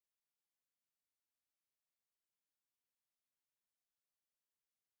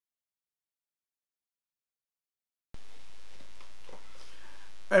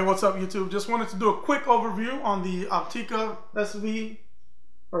Hey, what's up YouTube? Just wanted to do a quick overview on the Opteka Steadyvid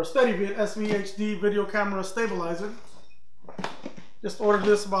SV-HD video camera stabilizer. Just ordered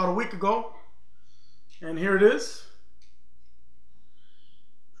this about a week ago, and here it is.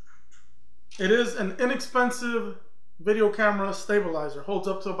 It is an inexpensive video camera stabilizer. Holds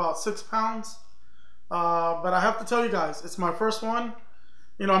up to about 6 pounds. But I have to tell you guys, it's my first one.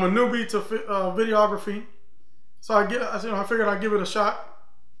 You know, I'm a newbie to videography, so I figured I'd give it a shot.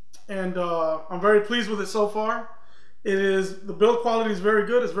 And I'm very pleased with it so far. The build quality is very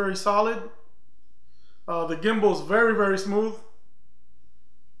good. It's very solid. The gimbal is very, very smooth.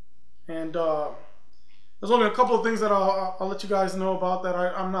 And there's only a couple of things that I'll let you guys know about that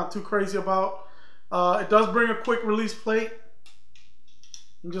I'm not too crazy about. It does bring a quick release plate.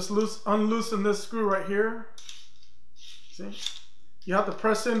 You just unloosen this screw right here. See? You have to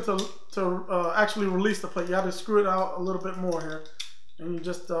press in to actually release the plate. You have to screw it out a little bit more here. And you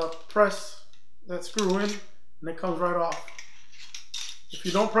just press that screw in, and it comes right off. If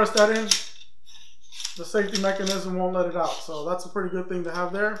you don't press that in, the safety mechanism won't let it out. So that's a pretty good thing to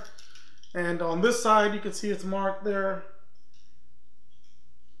have there. And on this side, you can see it's marked there.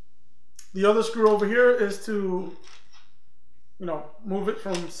 The other screw over here is to, you know, move it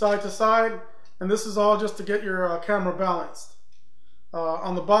from side to side. And this is all just to get your camera balanced.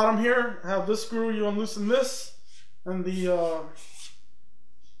 On the bottom here, I have this screw. You unloosen this, and the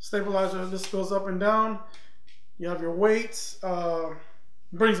stabilizer, this goes up and down. You have your weights.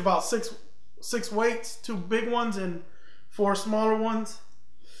 Brings about six weights, 2 big ones and 4 smaller ones.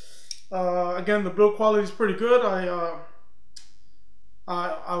 Again, the build quality is pretty good.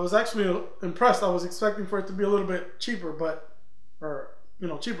 I was actually impressed. I was expecting for it to be a little bit cheaper,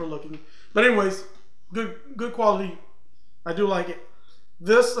 cheaper looking. But anyways, good quality. I do like it.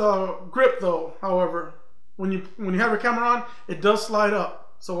 This grip though, however, when you have your camera on, it does slide up.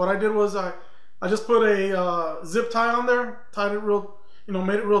 So what I did was I just put a zip tie on there, tied it real,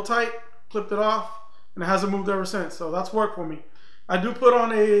 made it real tight, clipped it off, and it hasn't moved ever since. So that's worked for me. I do put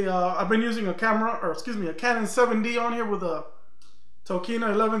on I've been using a Canon 7D on here with a Tokina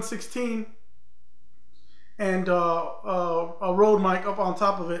 1116 and a Rode mic up on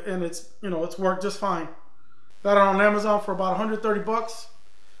top of it, and it's worked just fine. Got it on Amazon for about 130 bucks.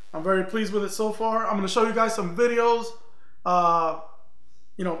 I'm very pleased with it so far. I'm going to show you guys some videos.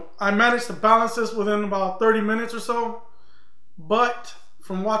 I managed to balance this within about 30 minutes or so, but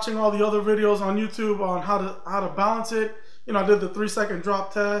from watching all the other videos on YouTube on how to balance it, I did the 3-second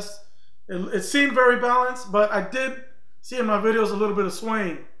drop test. It seemed very balanced, but I did see in my videos a little bit of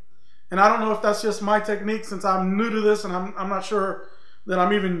swaying, and I don't know if that's just my technique since I'm new to this, and I'm not sure that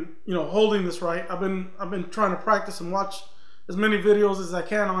I'm even holding this right. I've been trying to practice and watch as many videos as I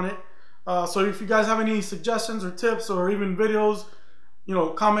can on it. So if you guys have any suggestions or tips or even videos,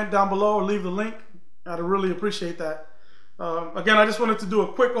 comment down below or leave the link. I'd really appreciate that. Again, I just wanted to do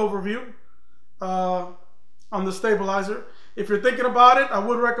a quick overview on the stabilizer. If you're thinking about it, I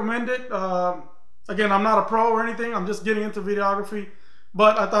would recommend it. Again, I'm not a pro or anything. I'm just getting into videography,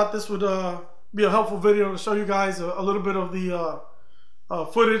 but I thought this would be a helpful video to show you guys a little bit of the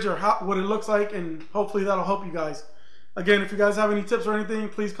footage or what it looks like, and hopefully that'll help you guys. Again, if you guys have any tips or anything,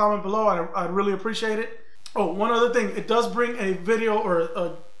 please comment below. I'd really appreciate it. Oh, one other thing, it does bring a video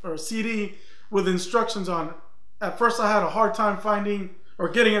or a CD with instructions on it. At first I had a hard time finding or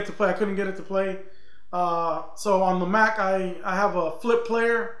getting it to play. I couldn't get it to play. So on the Mac I have a flip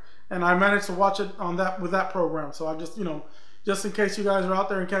player, and I managed to watch it on with that program. So I just, just in case you guys are out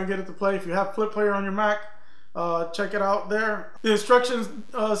there and can't get it to play, if you have flip player on your Mac, check it out there. The instructions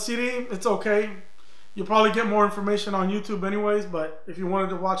CD, it's okay. You'll probably get more information on YouTube anyways, but if you wanted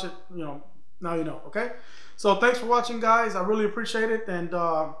to watch it, now you know, okay? So thanks for watching, guys. I really appreciate it, and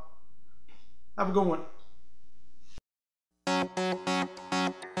have a good one.